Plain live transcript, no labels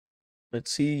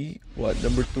Let's see what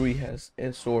number 3 has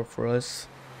in store for us.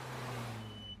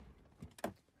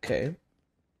 Okay.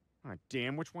 Oh,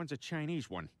 damn, which one's a Chinese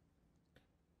one?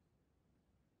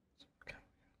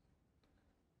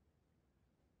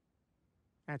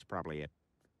 That's probably it.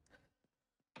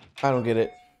 I don't get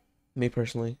it. Me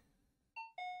personally.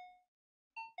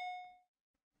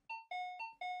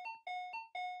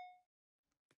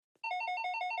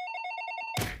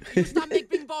 Stop make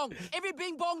bing bong. Every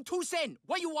bing bong 2 cents.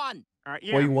 What you want?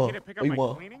 Yeah, What you want? Get it, pick up What you my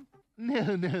want? cleaning?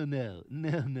 No.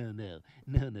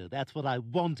 That's what I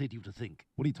wanted you to think.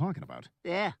 What are you talking about?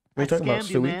 Yeah, What are you I talking about, scammed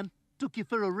you, Stewie? man. Took you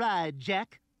for a ride,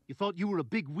 Jack. You thought you were a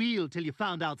big wheel till you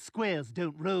found out squares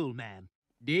don't roll, man.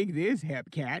 Dig this,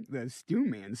 Hepcat. The stew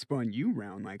man spun you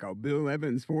round like a Bill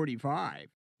Evans 45.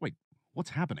 Wait,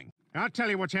 what's happening? I'll tell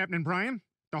you what's happening, Brian.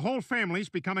 The whole family's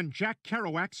becoming Jack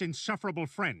Kerouac's insufferable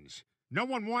friends. No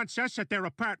one wants us at their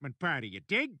apartment party, you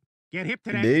dig? Get hip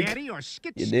to that dig? daddy or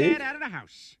skit You scat dig? out of the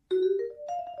house.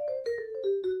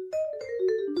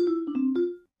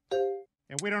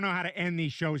 And we don't know how to end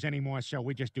these shows anymore, so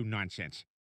we just do nonsense.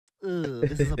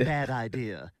 This is a bad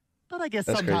idea. But I guess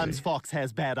That's sometimes crazy. Fox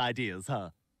has bad ideas, huh?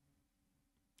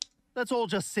 Let's all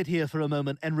just sit here for a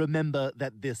moment and remember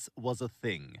that this was a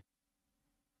thing.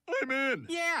 I'm in.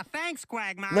 Yeah, thanks,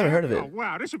 Quagmire. Never heard of it. Oh,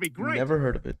 wow, this would be great. Never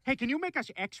heard of it. Hey, can you make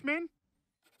us X-Men?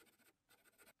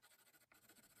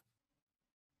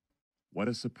 What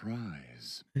a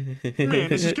surprise. Man,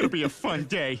 this is gonna be a fun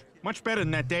day. Much better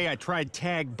than that day I tried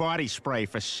Tag body spray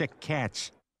for sick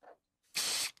cats.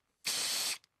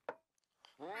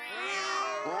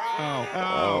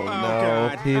 Oh, no,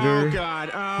 God. Peter. Oh,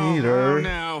 God. Oh, Peter. Oh,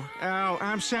 no. Oh,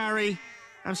 I'm sorry.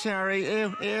 I'm sorry.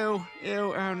 Ew.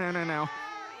 Oh, no.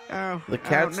 Oh, The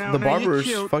cats- oh, no, the no, you're barbers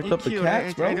cute. fucked You're up the cute.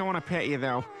 cats, bro. I don't want to pet you,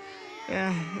 though.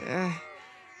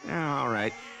 All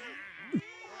right.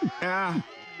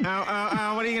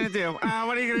 What are you gonna do?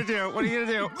 What are you gonna do? What are you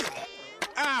gonna do?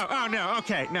 Oh, no,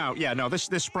 okay, no, this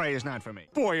spray is not for me.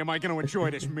 Boy, am I gonna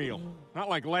enjoy this meal. Not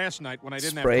like last night when I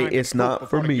didn't Spray have time to is cook not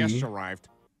before for the me. guests arrived.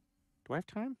 Do I have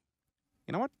time?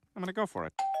 You know what? I'm gonna go for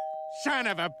it. Son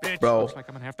of a bitch! Bro. Looks like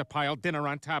I'm gonna have to pile dinner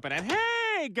on top of that.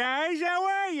 Hey, guys, how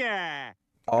are ya?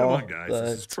 Come All on, guys. the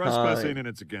This is trespassing time. and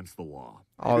it's against the law.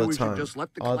 All Maybe the we time. should just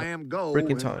let the All the clam go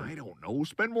freaking and, time. I don't know,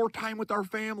 spend more time with our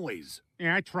families.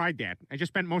 Yeah, I tried that. I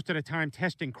just spent most of the time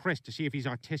testing Chris to see if he's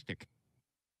autistic.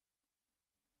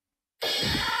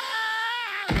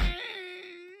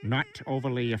 Not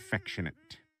overly affectionate.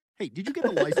 Hey, did you get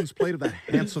the license plate of that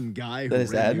handsome guy who That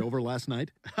is ran me Dad? over last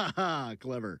night? Ha ha,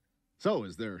 clever. So,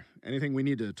 is there anything we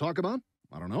need to talk about?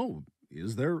 I don't know.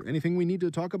 Is there anything we need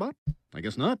to talk about? I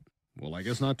guess not. Well, I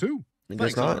guess not, too. I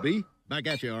guess Thanks, not. RB. Back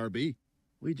at you, RB.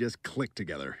 We just clicked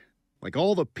together. Like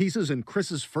all the pieces in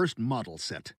Chris's first model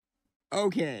set.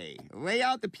 Okay, lay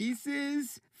out the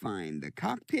pieces, find the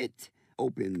cockpit,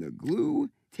 open the glue,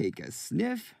 take a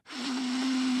sniff.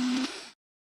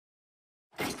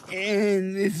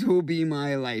 And this will be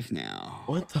my life now.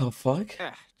 What the fuck?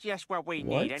 Just what we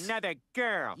What? need. Another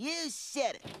girl. You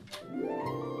said it.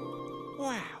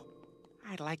 Wow.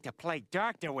 I'd like to play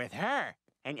doctor with her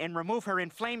and remove her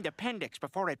inflamed appendix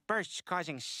before it bursts,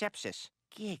 causing sepsis.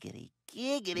 Giggity,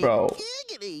 giggity, Bro.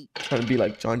 giggity. Trying to be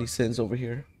like Johnny Sins over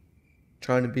here.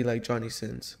 Trying to be like Johnny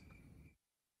Sins.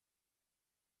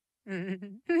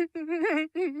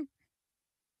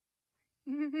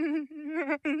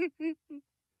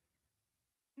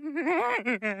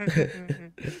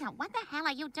 Peter, what the hell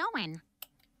are you doing?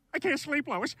 I can't sleep,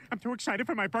 Lois. I'm too excited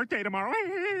for my birthday tomorrow.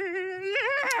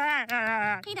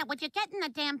 Peter, would you get in the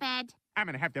damn bed? I'm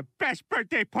gonna have the best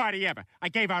birthday party ever. I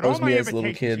gave out That all was my me as a little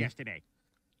invitations kid. yesterday.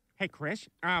 Hey, Chris.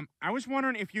 I was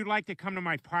wondering if you'd like to come to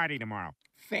my party tomorrow.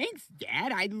 Thanks,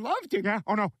 Dad. I'd love to. Yeah?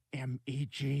 Oh no.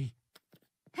 M-E-G.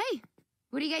 Hey,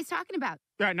 what are you guys talking about?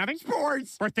 Nothing.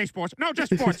 Sports. Birthday sports. No,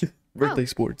 just sports. Birthday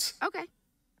sports. Okay.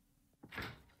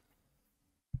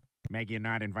 Meg, you're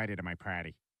not invited to my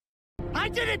party. I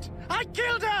did it! I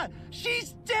killed her!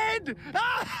 She's dead!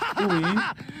 Louis.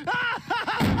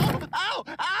 Ow!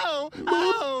 Ow!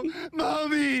 Ow!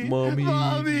 Mommy! Mommy, Mommy!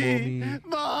 mommy.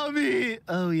 Mommy!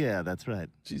 Oh, yeah, that's right.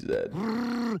 She's dead.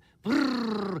 Brrr,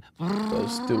 Oh,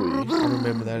 Stewie. I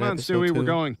remember that Come on, episode Stewie, too. we're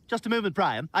going. Just a moment,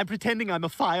 Brian. I'm pretending I'm a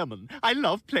fireman. I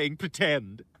love playing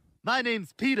pretend. My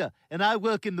name's Peter, and I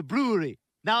work in the brewery.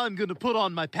 Now I'm going to put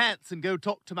on my pants and go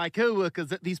talk to my co-workers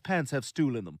that these pants have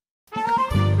stool in them.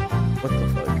 What the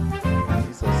fuck?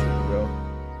 He's so stupid, bro.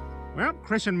 Well,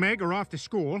 Chris and Meg are off to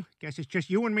school. Guess it's just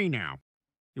you and me now.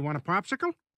 You want a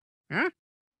popsicle? Huh?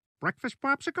 Breakfast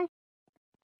popsicle?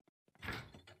 There's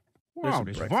Whoa, some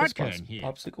there's breakfast vodka in here.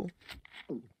 popsicle.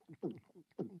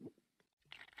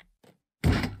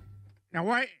 Now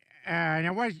what?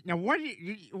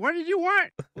 What did you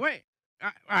want? What?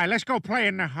 All right, let's go play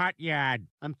in the hot yard.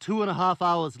 I'm 2.5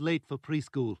 hours late for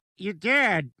preschool. Your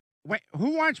dad. Wait,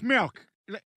 who wants milk?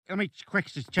 Let me quick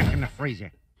just check in the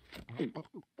freezer.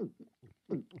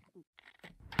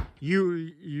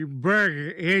 You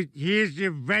burger. Here's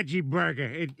your veggie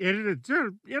burger.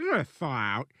 It'll thaw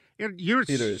out. You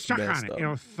suck on it.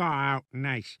 It'll thaw out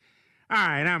nice. All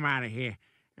right, I'm out of here.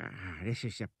 This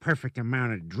is the perfect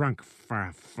amount of drunk for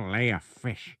a fillet of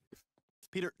fish.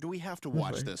 Peter, do we have to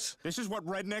watch this? This is what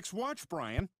rednecks watch,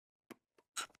 Brian.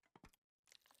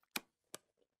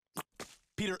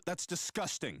 Peter, that's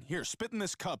disgusting. Here, spit in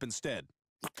this cup instead.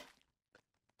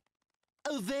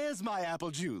 Oh, there's my apple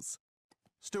juice.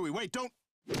 Stewie, wait, don't...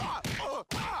 The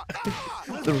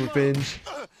revenge.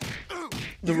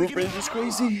 The revenge is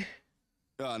crazy.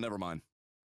 Never mind.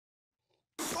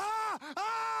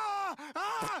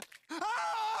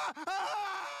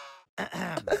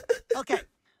 Okay,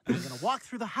 I'm gonna walk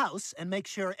through the house and make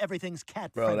sure everything's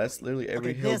cat friendly. Bro, that's literally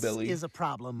every hillbilly. This is a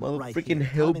problem right Freaking here.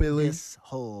 hillbilly. This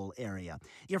whole area.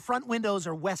 Your front windows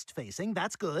are west facing.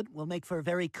 That's good. Will make for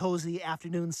very cozy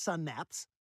afternoon sun naps.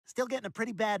 Still getting a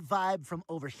pretty bad vibe from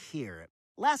over here.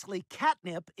 Lastly,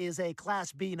 catnip is a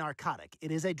Class B narcotic.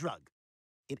 It is a drug.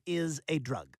 It is a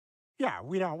drug. Yeah,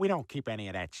 we don't keep any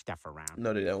of that stuff around.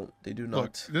 No, they don't. They do Look,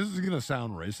 not. this is gonna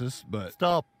sound racist, but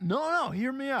Stop. no,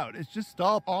 hear me out. It's just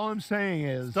stop. All I'm saying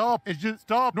is stop. It's just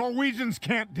stop. Norwegians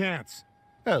can't dance.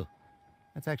 Oh,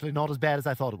 that's actually not as bad as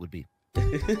I thought it would be.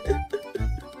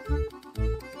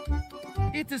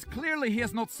 It is clearly he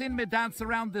has not seen me dance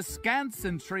around the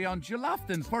Skansen tree on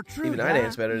Julafton for true. Even I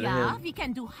dance better than him. we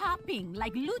can do hopping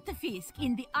like lutefisk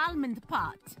in the almond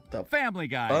pot. The Family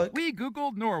Guy. fuck? We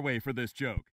Googled Norway for this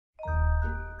joke.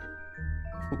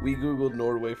 We googled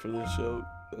Norway for this show.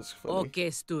 That's funny. Okay,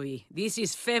 Stewie. This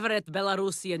is favorite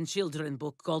Belarusian children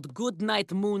book called Good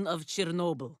Night Moon of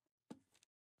Chernobyl.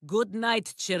 Good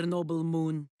night, Chernobyl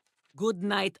moon. Good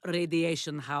night,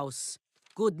 radiation house.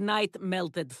 Good night,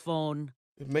 melted phone.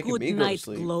 It's making Good me go to night,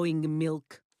 sleep. glowing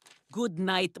milk. Good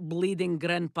night, bleeding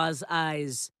grandpa's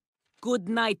eyes. Good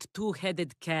night,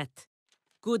 two-headed cat.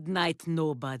 Good night,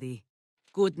 nobody.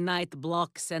 Good night,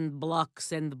 blocks and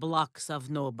blocks and blocks of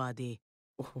nobody.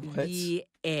 What? The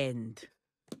end.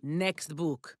 Next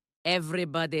book.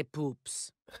 Everybody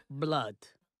poops. Blood.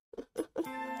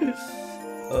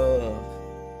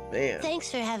 Man. Thanks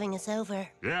for having us over.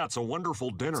 Yeah, it's a wonderful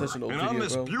dinner. Such an old And on video,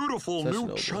 this bro. beautiful Such an new old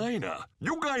one. china.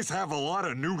 You guys have a lot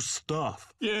of new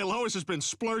stuff. Yeah, Lois has been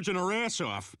splurging her ass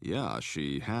off. Yeah,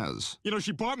 she has. You know,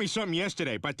 she bought me something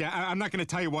yesterday, but I'm not going to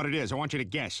tell you what it is. I want you to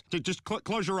guess. Just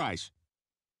close your eyes.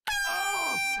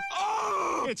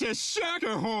 Oh! It's a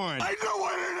sucker horn. I know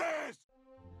what it is!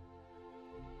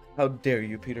 How dare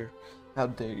you, Peter? How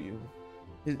dare you?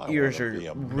 His I ears wanna are be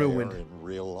a ruined. mayor in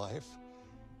real life.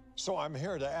 So I'm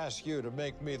here to ask you to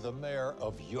make me the mayor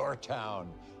of your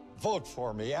town. Vote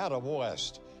for me, Adam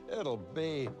West. It'll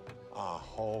be a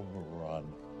home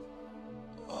run.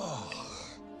 Oh,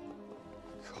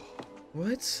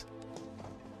 What?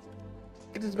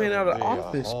 Get this man out of it'll be a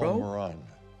office, home bro. run.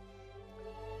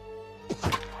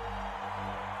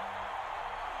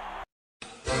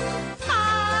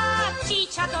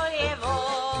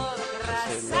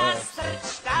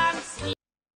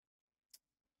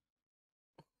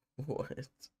 What?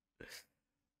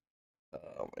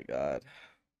 Oh my god.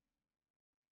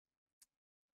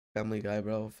 Family Guy,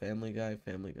 bro. Family Guy,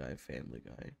 Family Guy, Family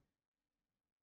Guy.